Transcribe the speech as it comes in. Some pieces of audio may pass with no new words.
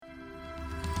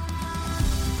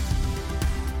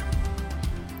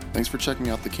Thanks for checking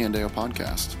out the Candeo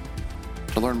podcast.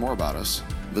 To learn more about us,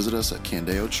 visit us at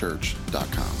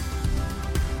candeochurch.com.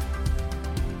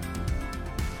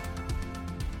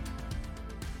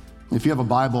 If you have a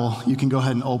Bible, you can go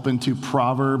ahead and open to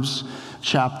Proverbs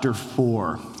chapter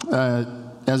 4.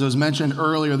 As was mentioned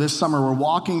earlier, this summer we're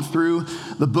walking through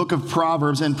the book of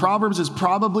Proverbs, and Proverbs is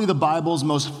probably the Bible's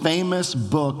most famous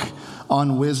book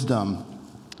on wisdom.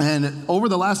 And over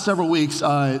the last several weeks,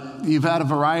 you've had a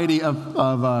variety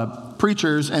of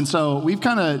preachers, and so we've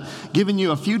kind of given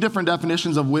you a few different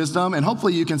definitions of wisdom, and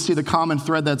hopefully you can see the common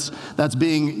thread that's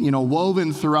being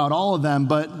woven throughout all of them.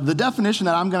 But the definition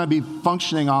that I'm going to be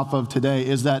functioning off of today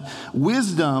is that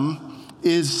wisdom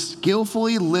is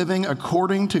skillfully living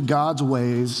according to God's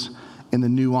ways in the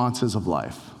nuances of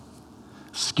life.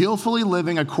 Skillfully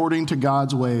living according to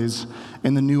God's ways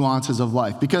in the nuances of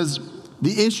life. Because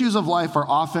the issues of life are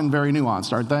often very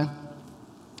nuanced, aren't they?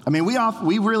 I mean,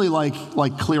 we really like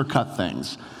clear-cut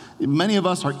things. Many of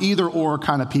us are either-or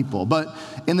kind of people. But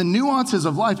in the nuances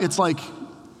of life, it's like,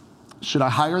 should I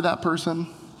hire that person?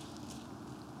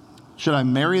 Should I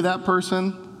marry that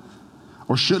person?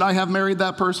 Or should I have married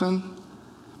that person?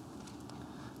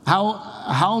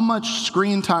 How much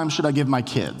screen time should I give my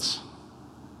kids?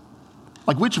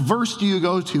 Like, which verse do you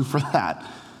go to for that?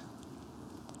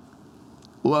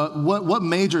 What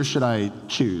major should I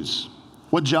choose?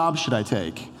 What job should I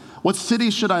take? What city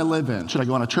should I live in? Should I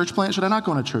go on a church plant? Should I not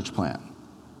go on a church plant?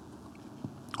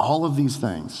 All of these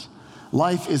things.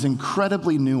 Life is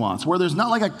incredibly nuanced, where there's not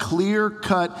like a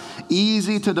clear-cut,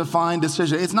 easy-to-define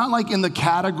decision. It's not like in the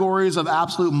categories of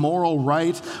absolute moral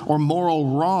right or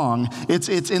moral wrong. It's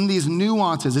in these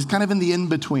nuances. It's kind of in the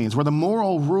in-betweens, where the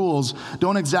moral rules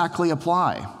don't exactly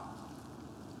apply.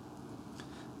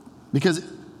 Because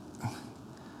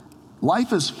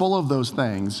life is full of those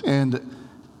things, and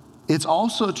it's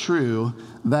also true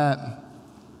that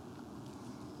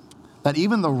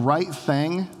even the right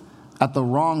thing at the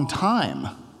wrong time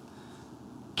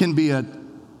can be a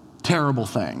terrible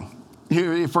thing.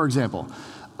 Here, for example,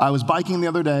 I was biking the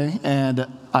other day, and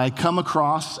I come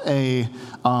across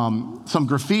some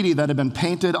graffiti that had been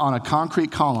painted on a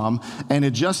concrete column, and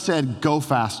it just said, "Go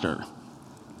faster."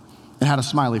 It had a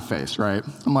smiley face, right?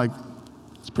 I'm like,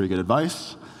 that's pretty good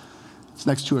advice. It's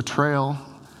next to a trail.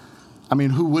 I mean,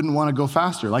 who wouldn't want to go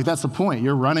faster? Like, that's the point.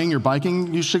 You're running, you're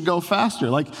biking, you should go faster.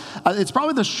 Like, it's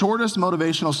probably the shortest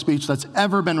motivational speech that's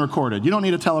ever been recorded. You don't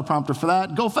need a teleprompter for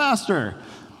that. Go faster.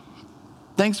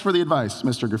 Thanks for the advice,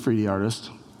 Mr. Graffiti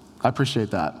Artist. I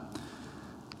appreciate that.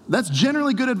 That's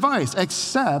generally good advice,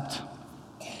 except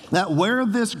that where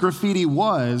this graffiti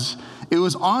was, it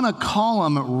was on a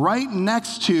column right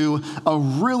next to a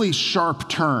really sharp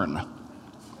turn.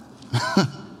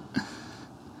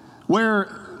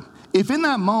 Where if in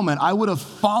that moment I would have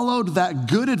followed that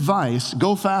good advice,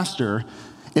 go faster,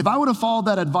 if I would have followed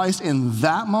that advice in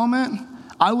that moment,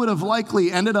 I would have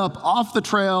likely ended up off the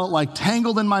trail, like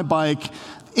tangled in my bike,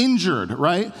 injured,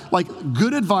 right? Like,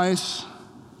 good advice,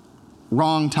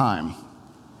 wrong time.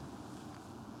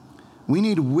 We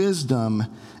need wisdom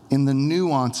in the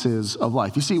nuances of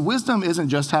life. You see, wisdom isn't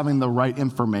just having the right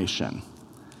information.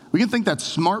 We can think that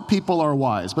smart people are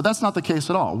wise, but that's not the case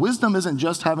at all. Wisdom isn't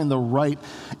just having the right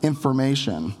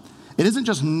information. It isn't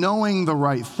just knowing the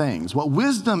right things. What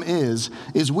wisdom is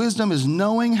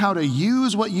knowing how to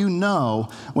use what you know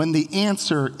when the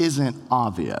answer isn't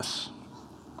obvious.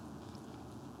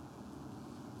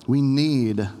 We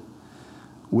need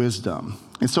wisdom.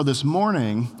 And so this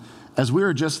morning, as we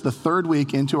are just the third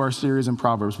week into our series in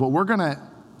Proverbs,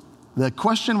 the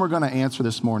question we're gonna answer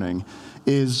this morning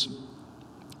is,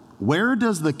 where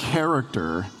does the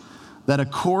character that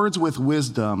accords with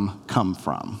wisdom come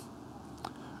from?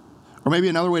 Or maybe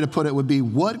another way to put it would be,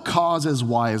 what causes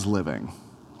wise living?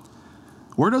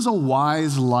 Where does a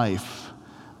wise life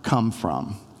come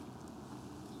from?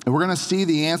 And we're going to see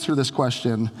the answer to this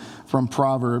question from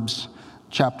Proverbs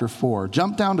chapter 4.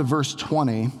 Jump down to verse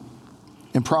 20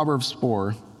 in Proverbs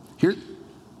 4.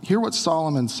 Hear what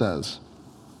Solomon says.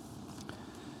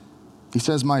 He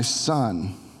says, "My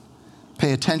son,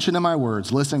 pay attention to my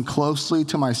words. Listen closely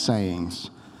to my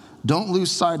sayings. Don't lose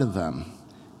sight of them.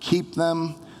 Keep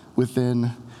them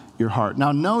within your heart."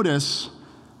 Now notice,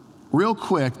 real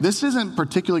quick, this isn't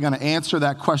particularly going to answer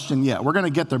that question yet. We're going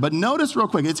to get there. But notice real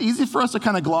quick, it's easy for us to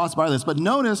kind of gloss by this, but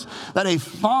notice that a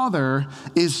father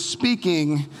is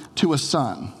speaking to a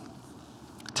son,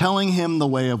 telling him the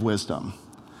way of wisdom.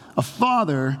 A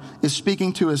father is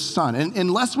speaking to his son. And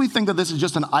unless we think that this is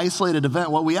just an isolated event,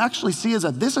 what we actually see is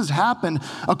that this has happened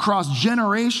across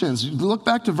generations. Look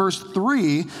back to verse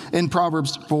 3 in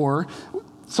Proverbs 4.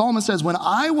 Solomon says, "When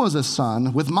I was a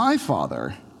son with my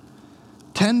father,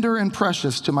 tender and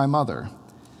precious to my mother.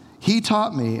 He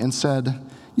taught me and said,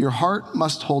 your heart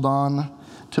must hold on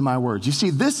to my words. You see,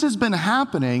 this has been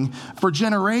happening for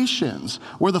generations,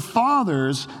 where the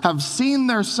fathers have seen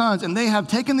their sons and they have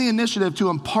taken the initiative to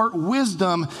impart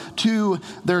wisdom to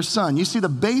their son. You see, the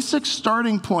basic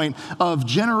starting point of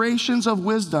generations of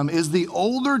wisdom is the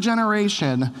older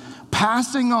generation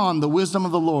passing on the wisdom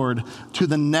of the Lord to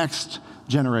the next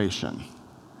generation.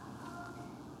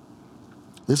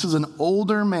 This is an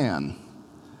older man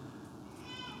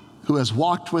who has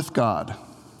walked with God,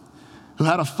 who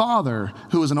had a father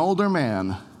who was an older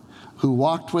man who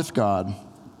walked with God,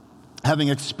 having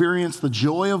experienced the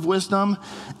joy of wisdom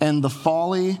and the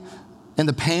folly and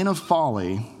the pain of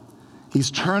folly.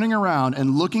 He's turning around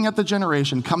and looking at the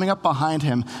generation coming up behind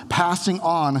him, passing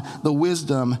on the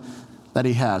wisdom that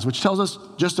he has, which tells us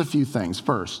just a few things.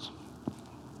 First,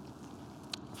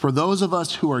 for those of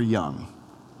us who are young.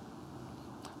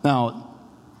 Now,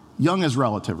 young is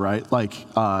relative, right? Like,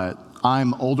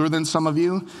 I'm older than some of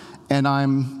you, and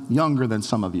I'm younger than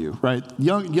some of you, right?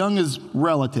 Young is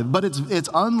relative, but it's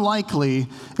unlikely,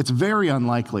 it's very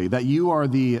unlikely that you are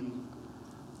the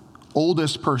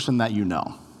oldest person that you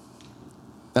know.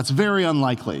 That's very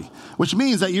unlikely, which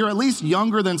means that you're at least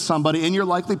younger than somebody, and you're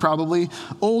likely probably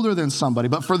older than somebody.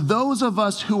 But for those of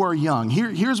us who are young,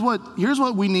 here's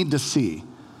what we need to see,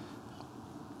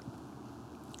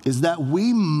 is that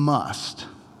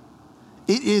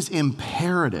it is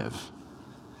imperative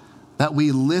that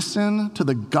we listen to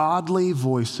the godly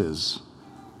voices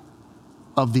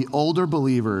of the older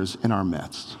believers in our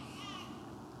midst.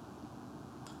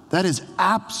 That is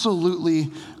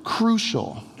absolutely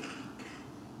crucial.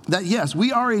 That yes,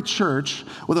 we are a church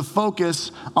with a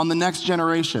focus on the next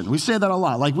generation. We say that a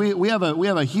lot. Like we have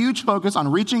a huge focus on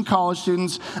reaching college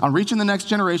students, on reaching the next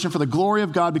generation for the glory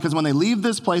of God, because when they leave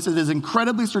this place, it is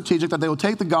incredibly strategic that they will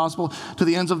take the gospel to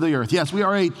the ends of the earth. Yes, we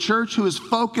are a church who is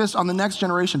focused on the next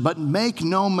generation, but make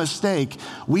no mistake,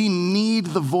 we need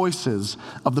the voices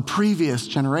of the previous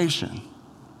generation.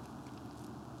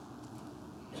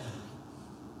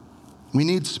 We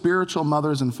need spiritual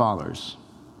mothers and fathers.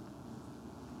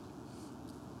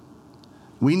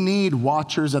 We need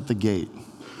watchers at the gate.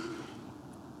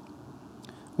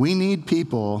 We need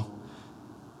people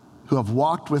who have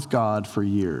walked with God for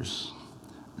years,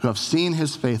 who have seen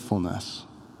his faithfulness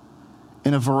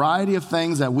in a variety of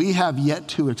things that we have yet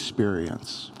to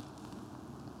experience.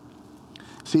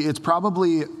 See, it's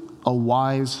probably a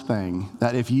wise thing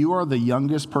that if you are the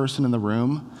youngest person in the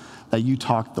room, that you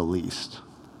talk the least.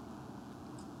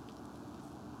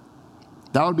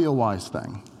 That would be a wise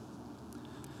thing.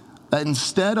 That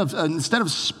instead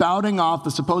of spouting off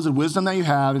the supposed wisdom that you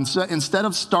have, instead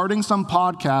of starting some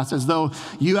podcast as though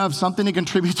you have something to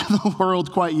contribute to the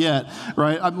world quite yet,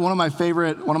 right? One of my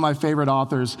favorite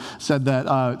authors said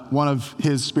that one of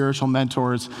his spiritual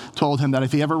mentors told him that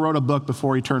if he ever wrote a book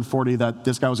before he turned 40, that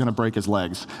this guy was going to break his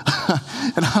legs.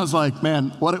 And I was like, man,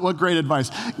 what great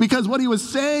advice. Because what he was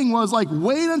saying was like,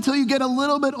 wait until you get a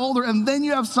little bit older, and then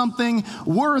you have something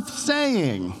worth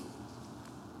saying.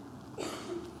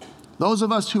 Those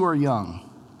of us who are young,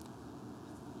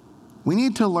 we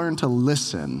need to learn to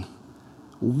listen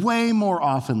way more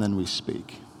often than we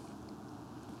speak.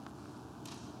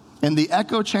 And the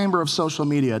echo chamber of social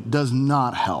media does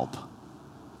not help.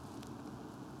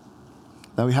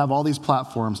 That we have all these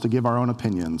platforms to give our own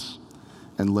opinions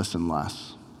and listen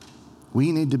less.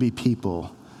 We need to be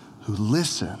people who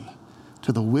listen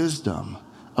to the wisdom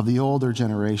of the older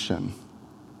generation.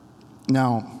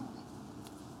 Now,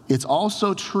 it's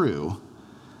also true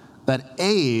that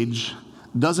age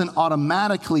doesn't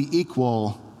automatically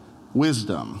equal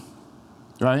wisdom,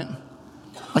 right?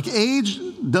 Like age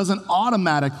doesn't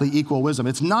automatically equal wisdom.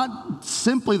 It's not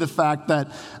simply the fact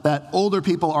that older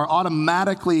people are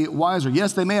automatically wiser.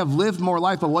 Yes, they may have lived more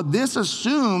life, but what this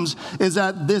assumes is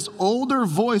that this older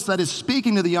voice that is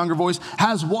speaking to the younger voice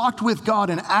has walked with God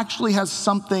and actually has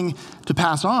something to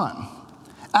pass on,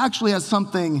 actually has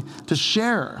something to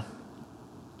share.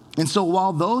 And so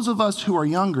while those of us who are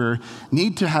younger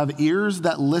need to have ears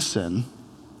that listen,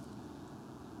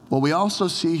 what we also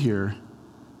see here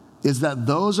is that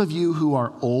those of you who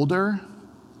are older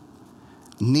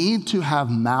need to have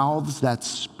mouths that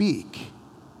speak.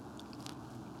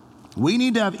 We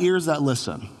need to have ears that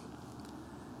listen.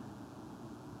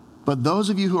 But those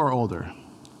of you who are older,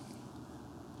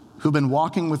 who've been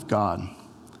walking with God,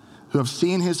 who have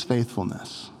seen his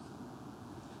faithfulness,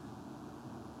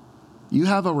 you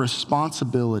have a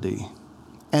responsibility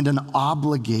and an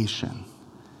obligation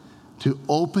to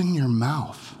open your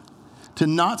mouth, to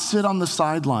not sit on the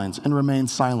sidelines and remain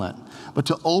silent, but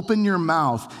to open your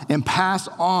mouth and pass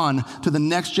on to the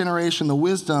next generation the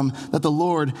wisdom that the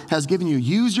Lord has given you.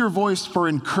 Use your voice for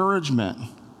encouragement.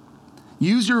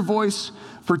 Use your voice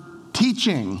for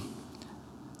teaching.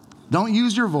 Don't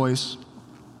use your voice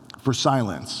for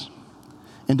silence.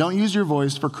 And don't use your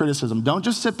voice for criticism. Don't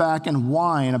just sit back and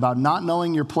whine about not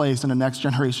knowing your place in a next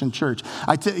generation church.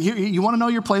 You want to know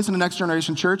your place in a next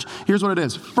generation church? Here's what it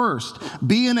is. First,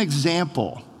 be an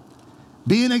example.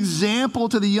 Be an example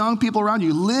to the young people around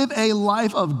you. Live a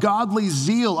life of godly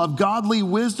zeal, of godly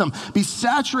wisdom. Be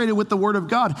saturated with the Word of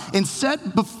God and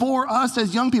set before us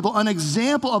as young people an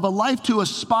example of a life to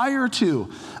aspire to.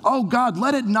 Oh God,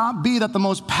 let it not be that the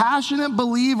most passionate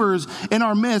believers in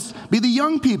our midst be the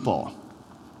young people,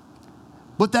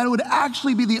 but that it would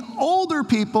actually be the older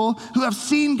people who have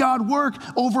seen God work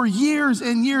over years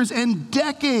and years and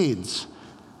decades.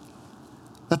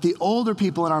 That the older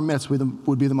people in our midst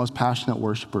would be the most passionate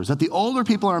worshipers. That the older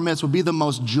people in our midst would be the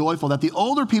most joyful. That the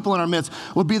older people in our midst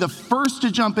would be the first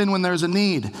to jump in when there's a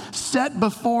need. Set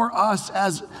before us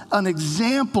as an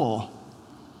example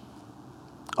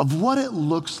of what it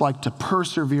looks like to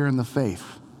persevere in the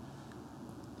faith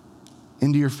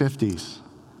into your 50s,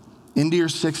 into your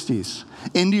 60s,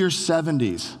 into your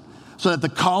 70s, so that the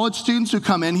college students who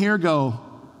come in here go,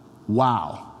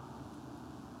 wow,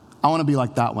 I want to be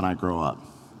like that when I grow up.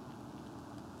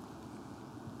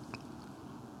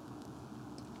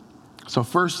 So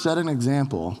first, set an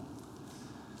example.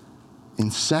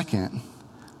 And second,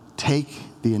 take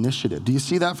the initiative. Do you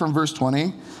see that from verse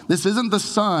 20? This isn't the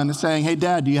son saying, hey,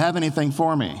 Dad, do you have anything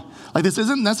for me? Like, this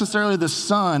isn't necessarily the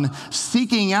son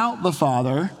seeking out the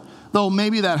father, though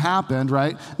maybe that happened,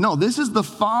 right? No, this is the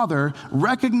father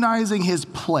recognizing his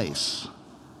place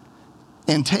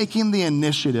and taking the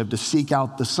initiative to seek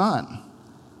out the son.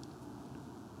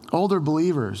 Older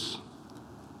believers,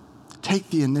 take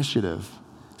the initiative.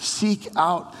 Seek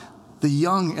out the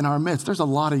young in our midst. There's a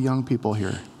lot of young people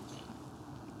here.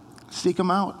 Seek them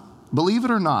out. Believe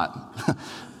it or not,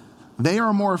 they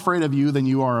are more afraid of you than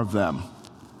you are of them.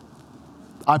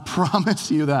 I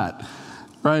promise you that,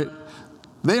 right?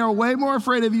 They are way more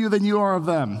afraid of you than you are of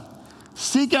them.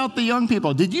 Seek out the young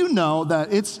people. Did you know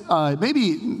that it's,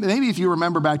 maybe if you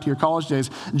remember back to your college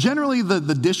days, generally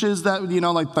the dishes that,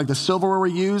 like the silverware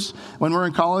we use when we're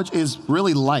in college is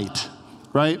really light,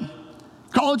 right?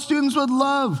 College students would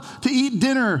love to eat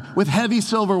dinner with heavy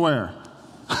silverware,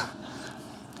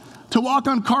 to walk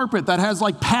on carpet that has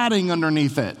like padding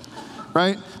underneath it,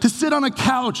 right? To sit on a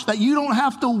couch that you don't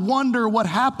have to wonder what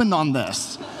happened on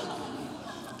this.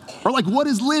 Or like what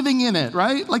is living in it,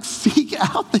 right? Like seek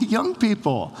out the young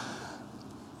people.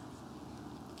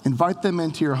 Invite them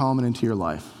into your home and into your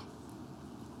life.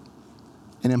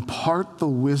 And impart the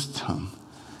wisdom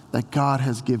that God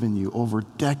has given you over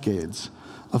decades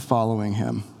of following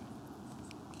him.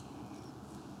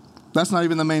 That's not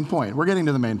even the main point. We're getting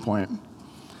to the main point.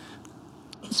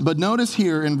 But notice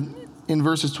here in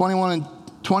verses 20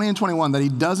 and 21 that he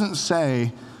doesn't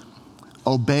say,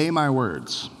 obey my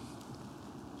words.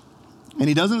 And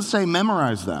he doesn't say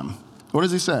memorize them. What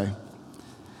does he say?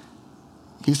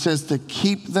 He says to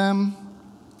keep them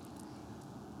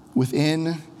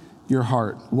within your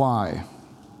heart. Why?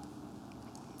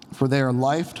 For they are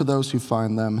life to those who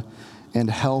find them and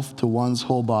health to one's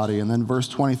whole body. And then verse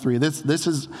 23, this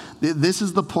is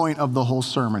the point of the whole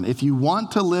sermon. If you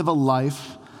want to live a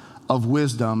life of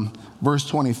wisdom, verse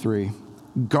 23,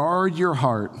 guard your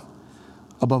heart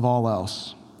above all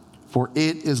else, for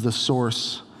it is the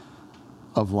source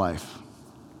of life.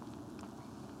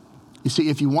 You see,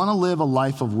 if you want to live a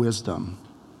life of wisdom,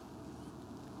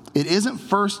 it isn't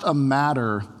first a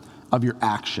matter of your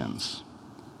actions.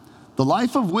 The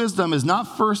life of wisdom is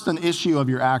not first an issue of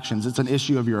your actions, it's an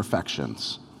issue of your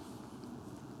affections.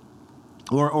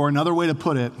 Or another way to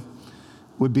put it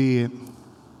would be,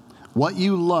 what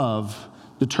you love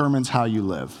determines how you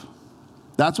live.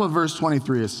 That's what verse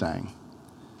 23 is saying.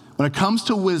 When it comes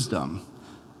to wisdom,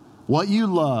 what you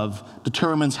love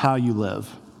determines how you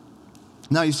live.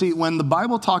 Now, you see, when the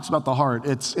Bible talks about the heart,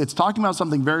 it's talking about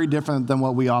something very different than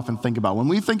what we often think about. When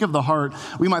we think of the heart,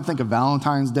 we might think of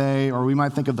Valentine's Day, or we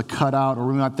might think of the cutout, or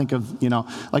we might think of,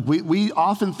 like we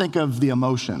often think of the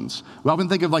emotions. We often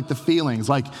think of like the feelings,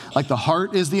 like the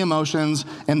heart is the emotions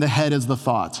and the head is the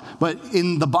thoughts. But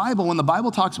in the Bible, when the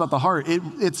Bible talks about the heart,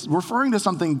 it's referring to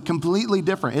something completely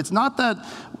different. It's not that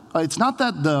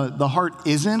the heart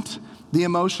isn't the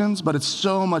emotions, but it's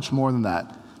so much more than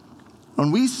that.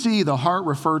 When we see the heart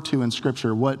referred to in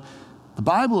Scripture, what the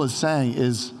Bible is saying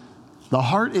is the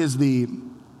heart is the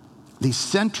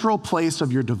central place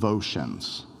of your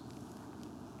devotions.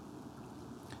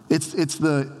 It's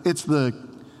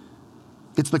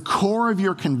It's the core of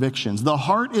your convictions. The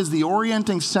heart is the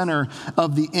orienting center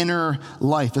of the inner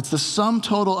life. It's the sum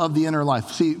total of the inner life.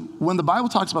 See, when the Bible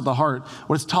talks about the heart,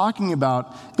 what it's talking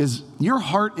about is your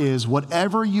heart is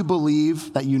whatever you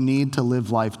believe that you need to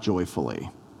live life joyfully.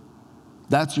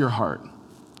 That's your heart.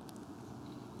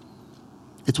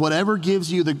 It's whatever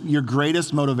gives you your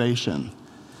greatest motivation.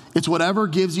 It's whatever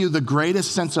gives you the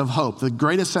greatest sense of hope, the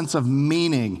greatest sense of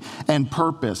meaning and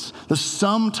purpose, the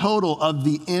sum total of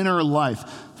the inner life,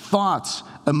 thoughts,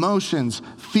 emotions,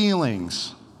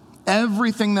 feelings.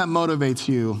 Everything that motivates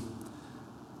you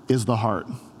is the heart.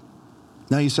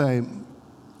 Now you say,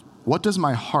 what does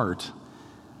my heart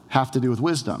have to do with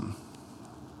wisdom?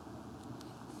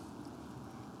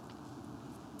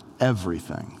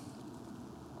 Everything.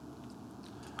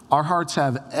 Our hearts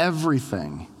have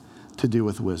everything to do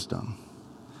with wisdom.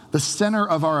 The center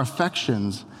of our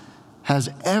affections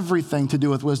has everything to do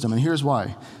with wisdom. And here's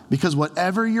why. Because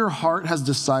whatever your heart has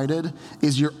decided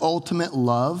is your ultimate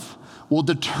love will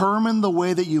determine the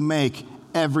way that you make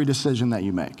every decision that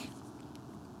you make.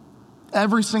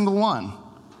 Every single one.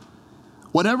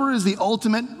 Whatever is the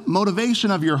ultimate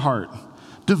motivation of your heart,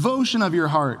 devotion of your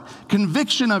heart,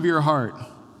 conviction of your heart,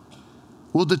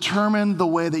 will determine the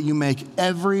way that you make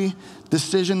every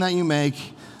decision that you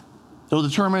make. It'll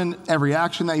determine every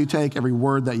action that you take, every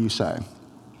word that you say.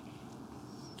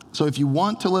 So if you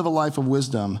want to live a life of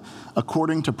wisdom,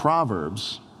 according to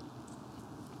Proverbs,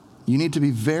 you need to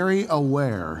be very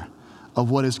aware of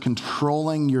what is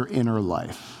controlling your inner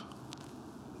life.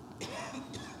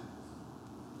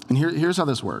 And here's how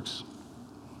this works.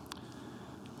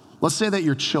 Let's say that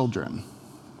your children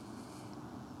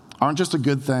aren't just a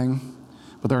good thing,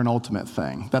 but they're an ultimate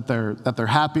thing. That their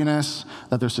happiness,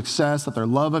 that their success, that their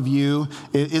love of you,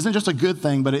 it isn't just a good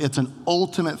thing, but it's an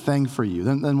ultimate thing for you.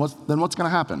 Then what's going to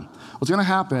happen? What's going to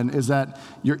happen is that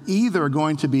you're either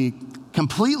going to be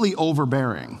completely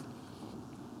overbearing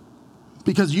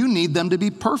because you need them to be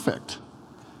perfect.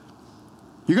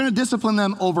 You're going to discipline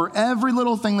them over every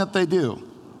little thing that they do.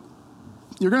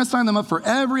 You're going to sign them up for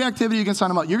every activity you can sign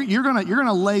them up. You're going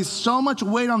to lay so much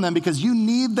weight on them because you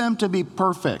need them to be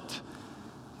perfect.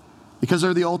 Because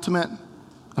they're the ultimate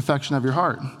affection of your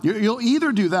heart. You'll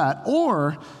either do that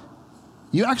or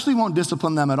you actually won't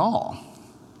discipline them at all.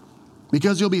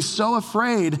 Because you'll be so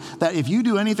afraid that if you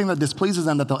do anything that displeases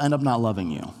them, that they'll end up not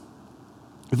loving you.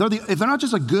 If they're not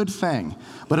just a good thing,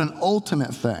 but an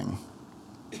ultimate thing,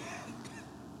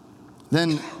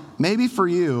 then maybe for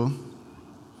you,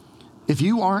 if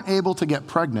you aren't able to get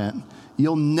pregnant,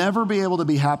 you'll never be able to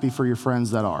be happy for your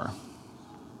friends that are.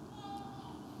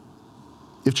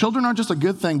 If children aren't just a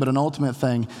good thing, but an ultimate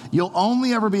thing, you'll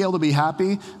only ever be able to be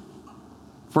happy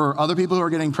for other people who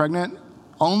are getting pregnant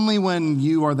only when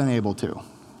you are then able to.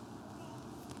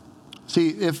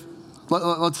 See,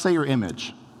 let's say your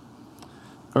image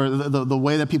or the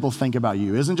way that people think about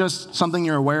you isn't just something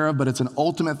you're aware of, but it's an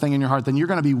ultimate thing in your heart, then you're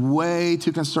going to be way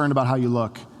too concerned about how you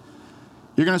look.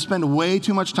 You're going to spend way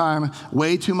too much time,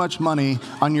 way too much money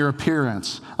on your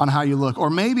appearance, on how you look. Or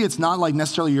maybe it's not like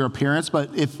necessarily your appearance, but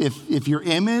if your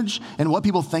image and what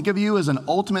people think of you is an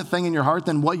ultimate thing in your heart,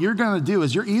 then what you're going to do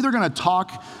is you're either going to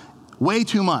talk way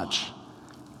too much.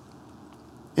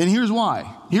 And here's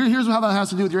why. Here's how that has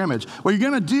to do with your image. What you're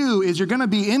going to do is you're going to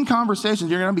be in conversations.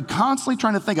 You're going to be constantly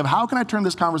trying to think of how can I turn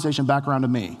this conversation back around to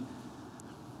me?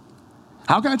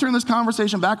 How can I turn this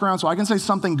conversation back around so I can say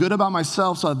something good about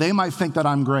myself so that they might think that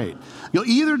I'm great? You'll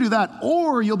either do that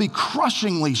or you'll be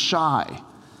crushingly shy,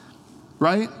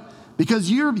 right?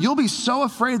 Because you'll be so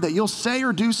afraid that you'll say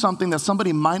or do something that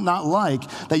somebody might not like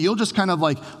that you'll just kind of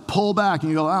like pull back and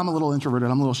you go, I'm a little introverted,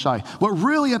 I'm a little shy. But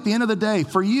really at the end of the day,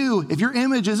 for you, if your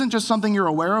image isn't just something you're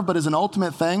aware of but is an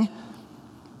ultimate thing,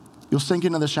 you'll sink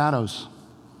into the shadows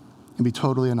and be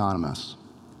totally anonymous.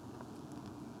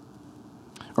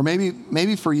 Or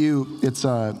maybe for you, it's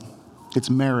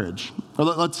marriage. Or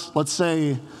let's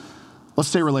say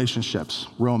relationships,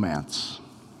 romance,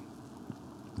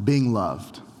 being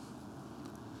loved.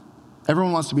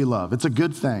 Everyone wants to be loved. It's a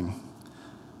good thing.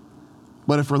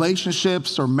 But if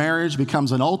relationships or marriage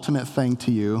becomes an ultimate thing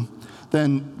to you,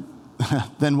 then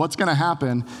what's going to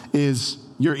happen is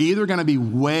you're either going to be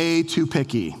way too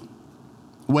picky.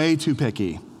 You're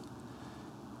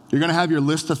going to have your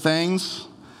list of things.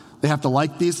 They have to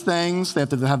like these things. They have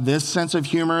to have this sense of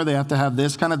humor. They have to have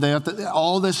this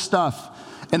all this stuff.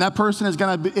 And that person is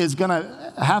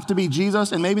gonna have to be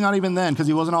Jesus, and maybe not even then, because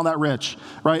he wasn't all that rich,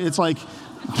 right? It's gonna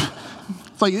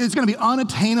be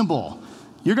unattainable.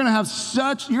 You're gonna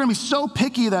be so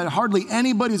picky that hardly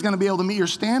anybody's gonna be able to meet your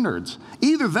standards.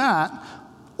 Either that,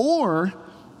 or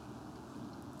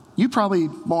you probably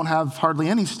won't have hardly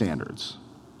any standards.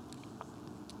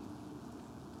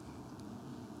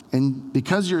 And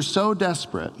because you're so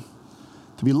desperate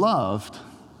to be loved,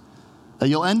 that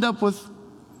you'll end up with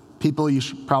people you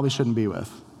probably shouldn't be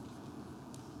with.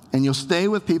 And you'll stay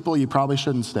with people you probably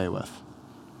shouldn't stay with.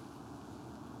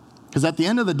 Because at the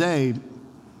end of the day,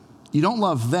 you don't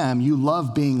love them, you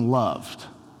love being loved.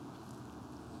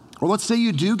 Or let's say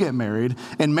you do get married,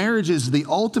 and marriage is the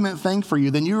ultimate thing for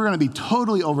you, then you're going to be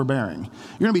totally overbearing.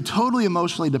 You're going to be totally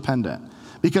emotionally dependent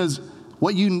because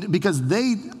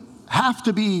they have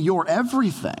to be your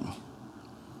everything.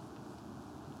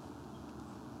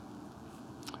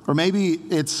 Or maybe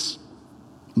it's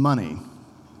money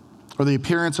or the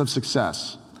appearance of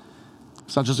success.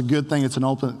 It's not just a good thing, it's an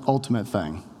ultimate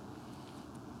thing.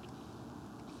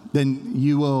 Then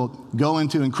you will go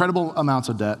into incredible amounts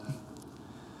of debt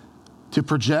to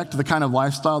project the kind of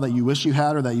lifestyle that you wish you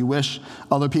had or that you wish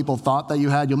other people thought that you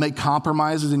had. You'll make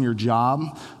compromises in your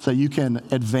job so you can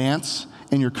advance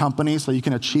in your company, so you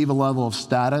can achieve a level of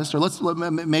status. Or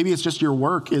maybe it's just your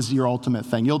work is your ultimate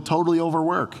thing. You'll totally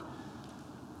overwork.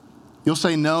 You'll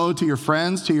say no to your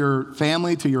friends, to your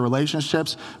family, to your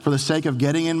relationships for the sake of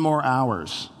getting in more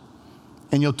hours.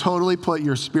 And you'll totally put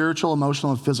your spiritual,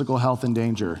 emotional, and physical health in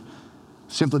danger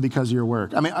simply because of your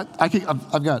work. I mean,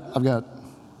 I've got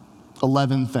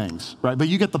 11 things, right? But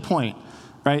you get the point,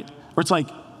 right? Where it's like,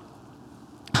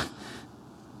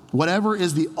 whatever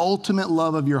is the ultimate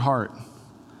love of your heart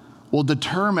will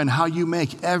determine how you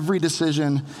make every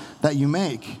decision that you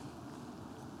make.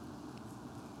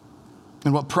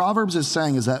 And what Proverbs is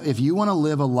saying is that if you want to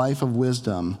live a life of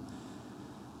wisdom,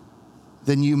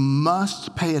 then you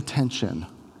must pay attention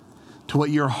to what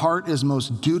your heart is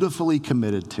most dutifully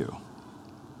committed to.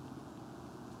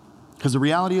 Because the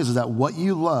reality is that what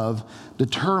you love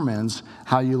determines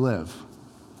how you live.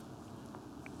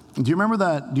 Do you remember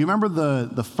that? Do you remember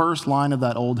the first line of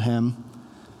that old hymn?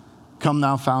 Come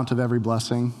thou fount of every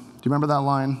blessing. Do you remember that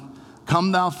line?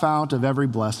 Come thou fount of every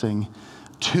blessing,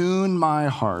 tune my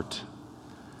heart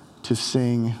to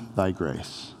sing thy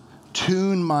grace.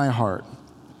 Tune my heart.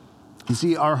 You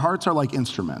see, our hearts are like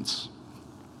instruments.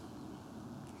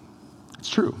 It's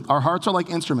true. Our hearts are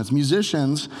like instruments.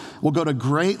 Musicians will go to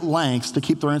great lengths to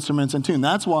keep their instruments in tune.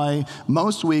 That's why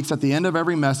most weeks at the end of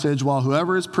every message, while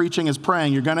whoever is preaching is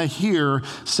praying, you're going to hear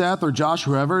Seth or Josh,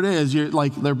 whoever it is,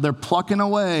 they're plucking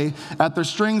away at their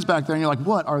strings back there, and you're like,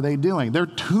 what are they doing? They're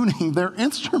tuning their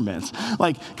instruments.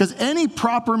 Because any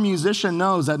proper musician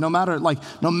knows that no matter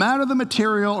the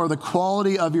material or the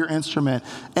quality of your instrument,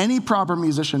 any proper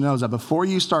musician knows that before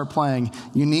you start playing,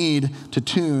 you need to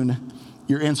tune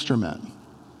your instrument.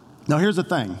 Now, here's the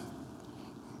thing.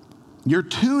 Your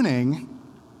tuning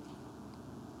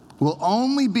will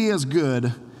only be as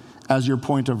good as your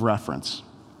point of reference.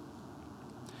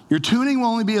 Your tuning will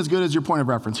only be as good as your point of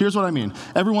reference. Here's what I mean.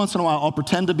 Every once in a while, I'll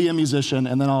pretend to be a musician,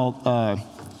 and then I'll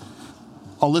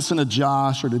listen to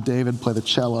Josh or to David play the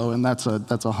cello, and that's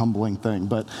a humbling thing.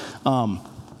 But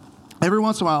every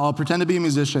once in a while, I'll pretend to be a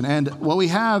musician, and what we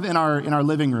have in our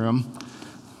living room,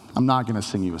 I'm not going to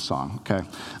sing you a song, okay?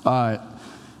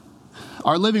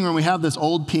 Our living room, we have this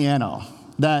old piano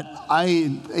that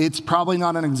it's probably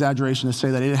not an exaggeration to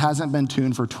say that it hasn't been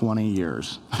tuned for 20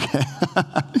 years, okay?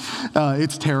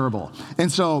 It's terrible.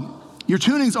 And so your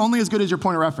tuning's only as good as your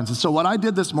point of reference. And so what I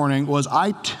did this morning was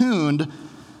I tuned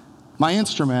my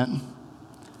instrument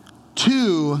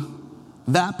to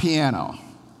that piano.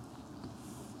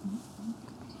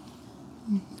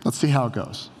 Let's see how it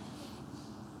goes.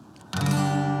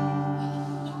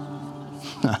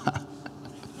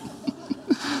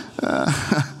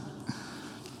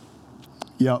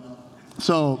 Yep.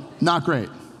 So, not great.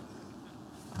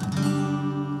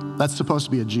 That's supposed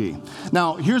to be a G.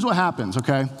 Now, here's what happens,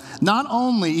 okay? Not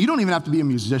only, you don't even have to be a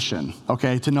musician,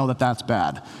 okay, to know that that's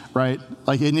bad, right?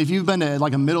 And if you've been to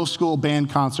a middle school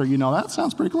band concert, you know that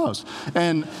sounds pretty close.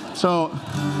 And so,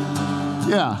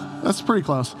 yeah, that's pretty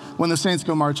close. When the Saints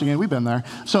go marching in, we've been there.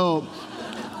 So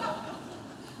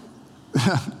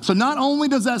not only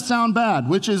does that sound bad,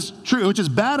 which is true, which is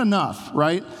bad enough,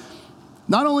 right?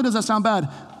 Not only does that sound bad,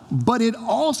 but it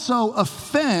also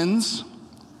offends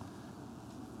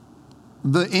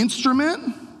the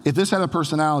instrument. If this had a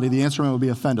personality, the instrument would be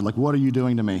offended. Like, what are you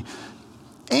doing to me?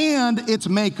 And its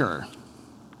maker.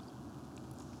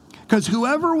 Because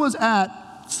whoever was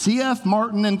at C.F.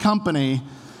 Martin and Company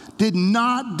did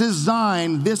not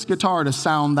design this guitar to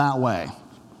sound that way.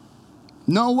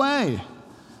 No way.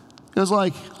 It was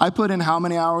like, I put in how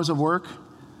many hours of work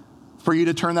for you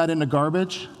to turn that into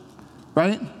garbage,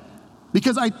 right?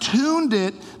 Because I tuned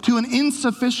it to an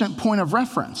insufficient point of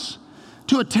reference,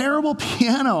 to a terrible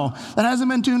piano that hasn't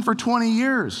been tuned for 20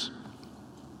 years.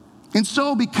 And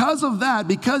so because of that,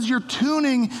 because your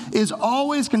tuning is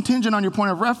always contingent on your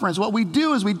point of reference, what we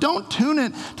do is we don't tune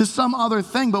it to some other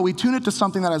thing, but we tune it to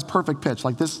something that has perfect pitch,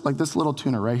 like this little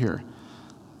tuner right here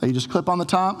that you just clip on the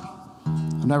top.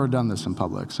 I've never done this in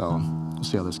public, so we'll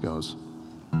see how this goes.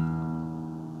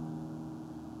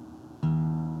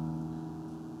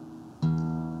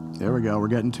 There we go, we're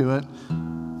getting to it.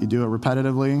 You do it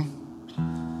repetitively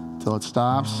until it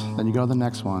stops, then you go to the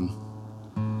next one.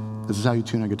 This is how you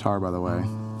tune a guitar, by the way.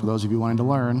 For those of you wanting to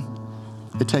learn,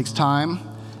 it takes time,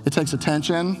 it takes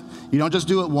attention. You don't just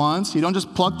do it once. You don't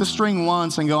just pluck the string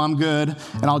once and go, I'm good,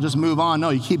 and I'll just move on. No,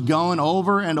 you keep going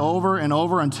over and over and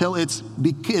over until it's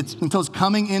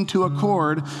coming into a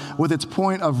chord with its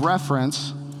point of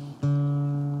reference.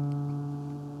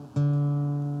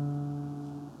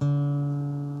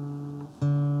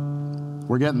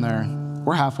 We're getting there.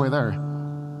 We're halfway there.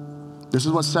 This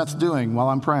is what Seth's doing while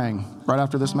I'm praying, right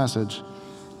after this message.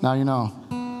 Now you know.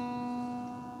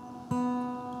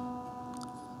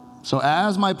 So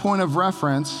as my point of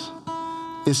reference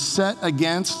is set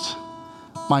against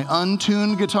my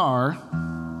untuned guitar,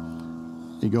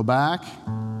 you go back.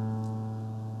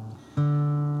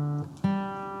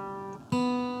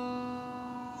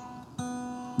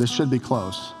 This should be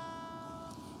close.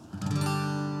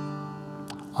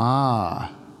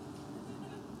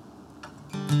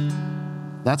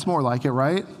 That's more like it,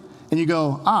 right? And you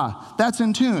go, that's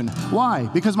in tune. Why?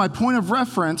 Because my point of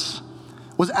reference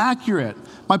was accurate.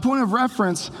 My point of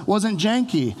reference wasn't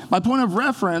janky. My point of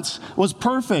reference was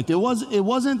perfect. It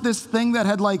wasn't this thing that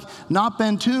had not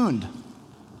been tuned.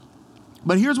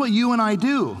 But here's what you and I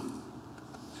do.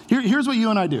 Here's what you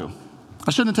and I do.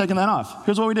 I shouldn't have taken that off.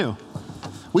 Here's what we do.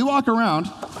 We walk around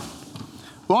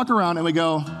and we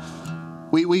go,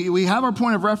 we have our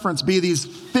point of reference be these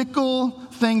fickle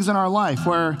things in our life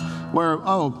where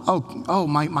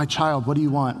my child, what do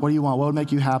you want? What do you want? What would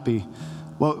make you happy?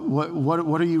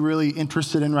 What are you really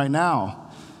interested in right now?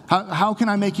 How can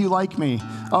I make you like me?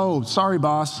 Oh, sorry,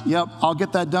 boss. Yep, I'll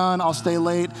get that done. I'll stay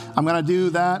late. I'm going to do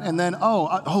that. And then,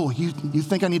 you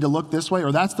think I need to look this way?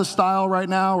 Or that's the style right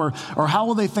now? Or how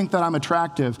will they think that I'm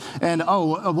attractive? And,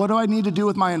 what do I need to do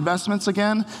with my investments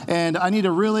again? And I need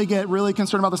to really get really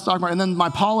concerned about the stock market. And then my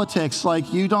politics,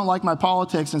 you don't like my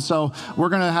politics. And so we're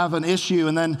going to have an issue.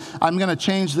 And then I'm going to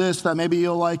change this that maybe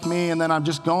you'll like me. And then I'm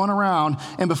just going around.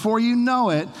 And before you know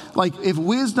it, if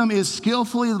wisdom is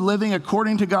skillfully living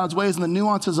according to God's ways and the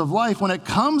nuances of life, when it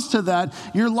comes to that,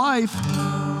 your life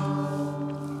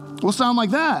will sound like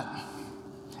that.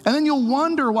 And then you'll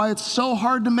wonder why it's so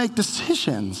hard to make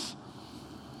decisions.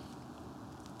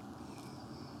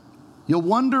 You'll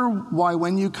wonder why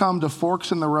when you come to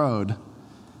forks in the road,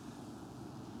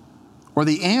 or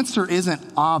the answer isn't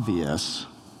obvious,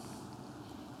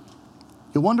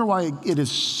 you'll wonder why it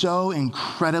is so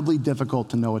incredibly difficult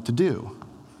to know what to do.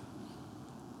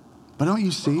 But don't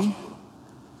you see?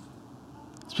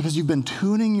 It's because you've been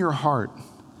tuning your heart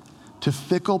to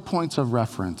fickle points of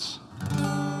reference.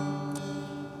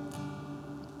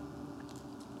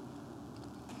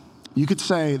 You could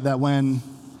say that when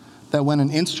an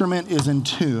instrument is in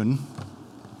tune,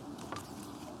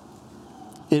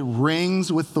 it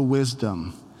rings with the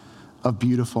wisdom of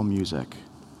beautiful music.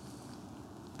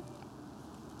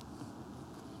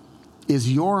 Is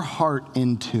your heart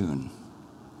in tune?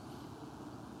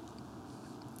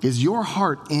 Is your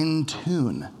heart in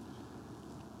tune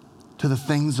to the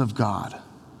things of God,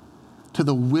 to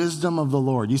the wisdom of the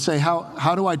Lord? You say,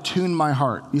 how do I tune my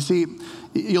heart? You see,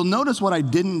 you'll notice what I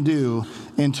didn't do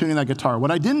in tuning that guitar.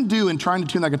 What I didn't do in trying to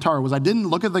tune that guitar was I didn't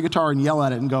look at the guitar and yell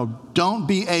at it and go, don't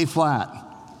be A flat.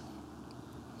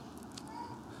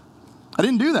 I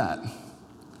didn't do that.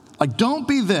 Don't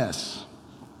be this.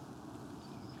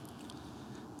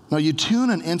 No, you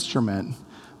tune an instrument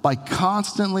by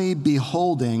constantly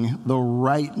beholding the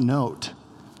right note.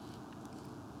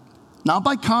 Not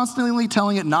by constantly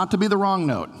telling it not to be the wrong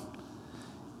note.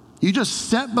 You just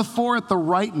set before it the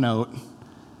right note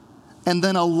and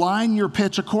then align your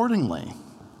pitch accordingly.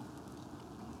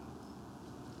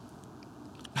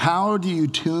 How do you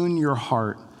tune your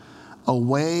heart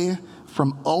away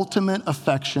from ultimate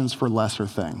affections for lesser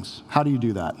things? How do you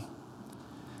do that?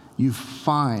 You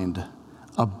find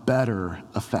a better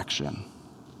affection.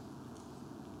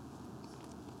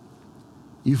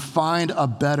 You find a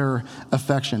better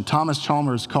affection. Thomas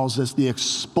Chalmers calls this the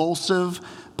expulsive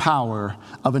power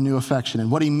of a new affection. And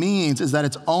what he means is that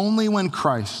it's only when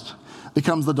Christ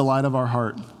becomes the delight of our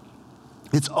heart.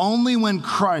 It's only when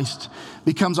Christ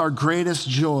becomes our greatest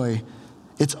joy.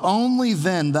 It's only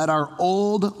then that our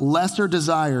old, lesser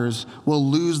desires will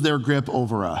lose their grip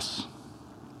over us.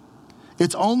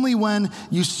 It's only when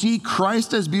you see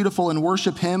Christ as beautiful and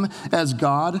worship him as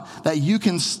God that you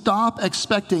can stop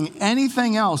expecting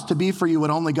anything else to be for you what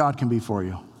only God can be for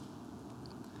you.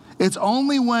 It's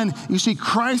only when you see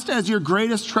Christ as your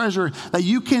greatest treasure that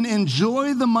you can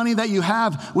enjoy the money that you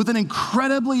have with an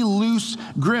incredibly loose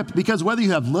grip, because whether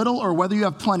you have little or whether you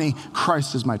have plenty,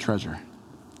 Christ is my treasure.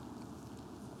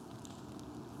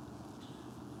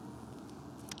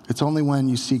 It's only when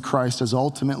you see Christ as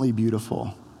ultimately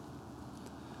beautiful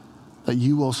that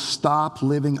you will stop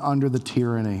living under the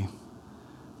tyranny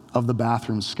of the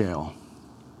bathroom scale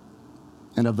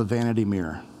and of the vanity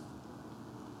mirror,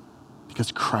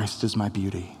 because Christ is my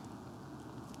beauty.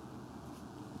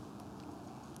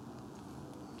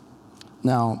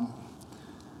 Now,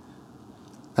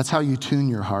 that's how you tune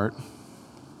your heart.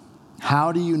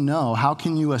 How do you know? How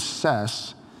can you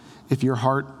assess if your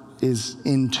heart is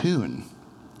in tune?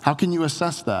 How can you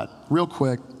assess that? Real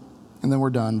quick, and then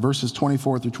we're done. Verses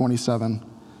 24 through 27.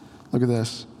 Look at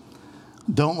this.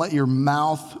 Don't let your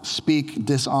mouth speak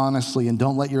dishonestly, and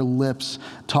don't let your lips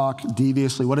talk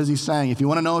deviously. What is he saying? If you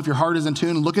want to know if your heart is in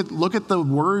tune, look at the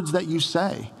words that you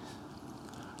say.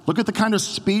 Look at the kind of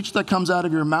speech that comes out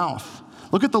of your mouth.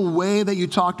 Look at the way that you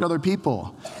talk to other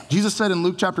people. Jesus said in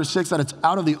Luke chapter 6 that it's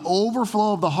out of the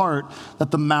overflow of the heart that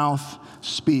the mouth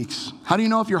speaks. How do you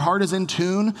know if your heart is in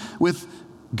tune with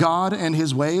God and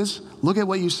his ways? Look at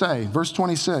what you say. Verse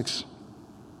 25.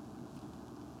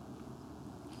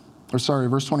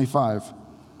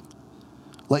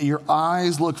 Let your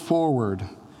eyes look forward.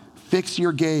 Fix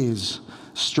your gaze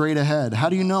straight ahead. How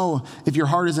do you know if your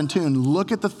heart is in tune?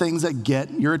 Look at the things that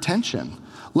get your attention.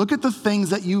 Look at the things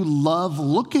that you love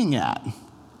looking at.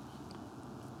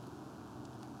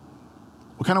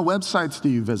 What kind of websites do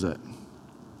you visit?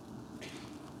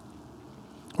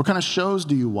 What kind of shows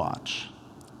do you watch?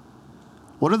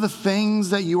 What are the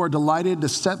things that you are delighted to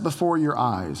set before your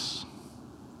eyes?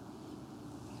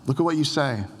 Look at what you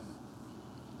say.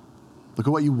 Look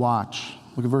at what you watch.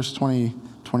 Look at verse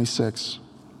 26.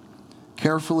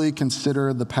 Carefully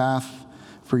consider the path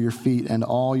for your feet, and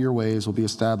all your ways will be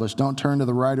established. Don't turn to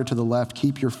the right or to the left.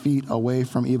 Keep your feet away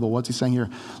from evil. What's he saying here?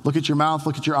 Look at your mouth,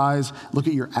 look at your eyes, look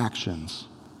at your actions.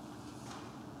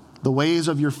 The ways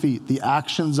of your feet, the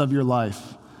actions of your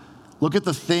life. Look at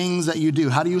the things that you do.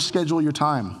 How do you schedule your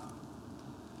time?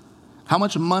 How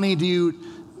much money do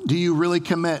you really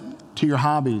commit to your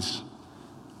hobbies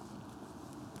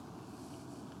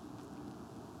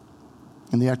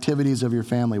and the activities of your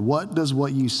family? What does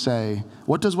what you say,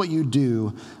 what does what you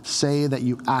do say that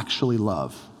you actually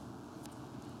love?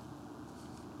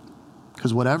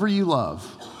 Because whatever you love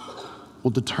will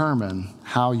determine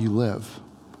how you live.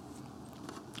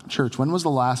 Church, when was the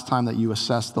last time that you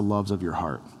assessed the loves of your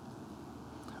heart?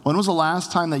 When was the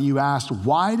last time that you asked,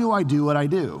 why do I do what I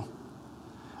do?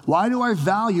 Why do I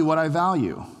value what I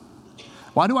value?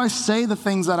 Why do I say the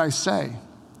things that I say?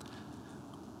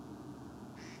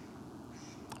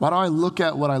 Why do I look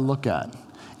at what I look at?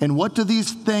 And what do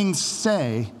these things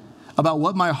say about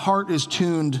what my heart is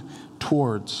tuned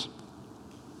towards?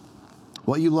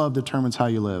 What you love determines how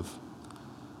you live.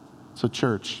 So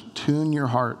church, tune your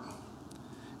heart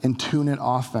and tune it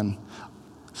often.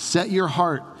 Set your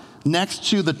heart next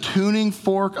to the tuning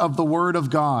fork of the Word of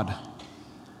God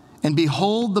and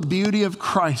behold the beauty of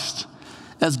Christ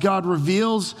as God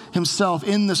reveals himself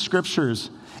in the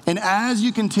scriptures. And as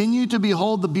you continue to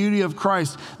behold the beauty of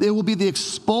Christ, there will be the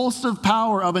expulsive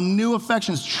power of a new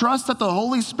affections. Trust that the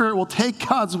Holy Spirit will take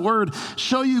God's word,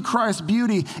 show you Christ's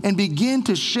beauty, and begin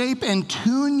to shape and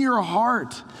tune your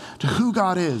heart to who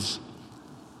God is.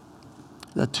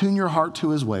 Tune your heart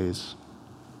to his ways,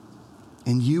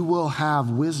 and you will have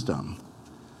wisdom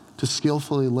to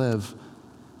skillfully live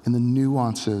in the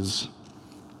nuances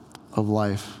of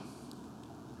life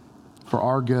for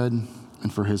our good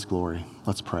and for his glory.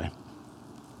 Let's pray.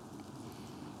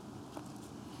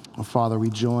 Oh, Father, we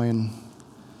join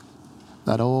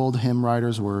that old hymn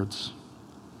writer's words.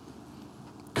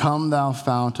 Come, thou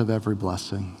fount of every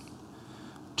blessing.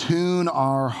 Tune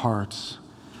our hearts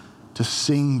to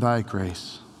sing thy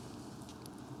grace.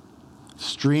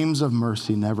 Streams of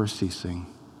mercy never ceasing.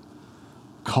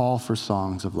 Call for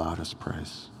songs of loudest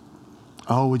praise.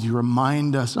 Oh, would you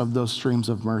remind us of those streams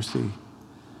of mercy?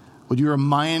 Would you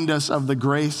remind us of the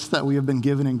grace that we have been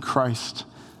given in Christ?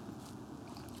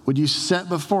 Would you set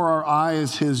before our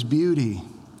eyes his beauty?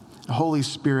 Holy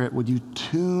Spirit, would you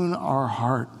tune our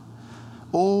heart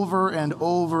over and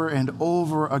over and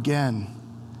over again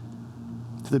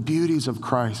to the beauties of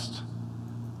Christ?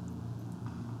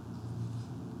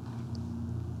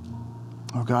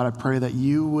 Oh God, I pray that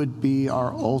you would be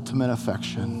our ultimate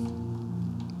affection.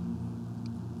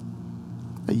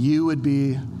 That you would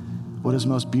be what is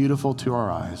most beautiful to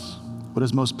our eyes, what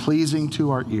is most pleasing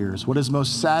to our ears, what is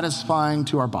most satisfying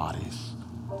to our bodies.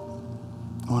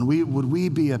 Would we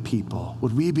be a people,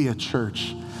 would we be a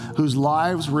church whose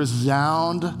lives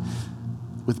resound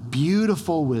with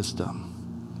beautiful wisdom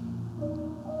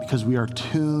because we are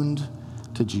tuned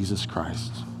to Jesus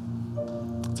Christ.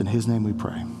 It's in his name we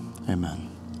pray. Amen.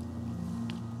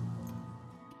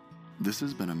 This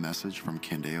has been a message from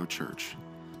Candeo Church.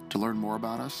 To learn more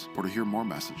about us or to hear more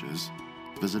messages,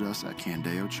 visit us at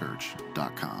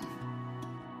candeochurch.com.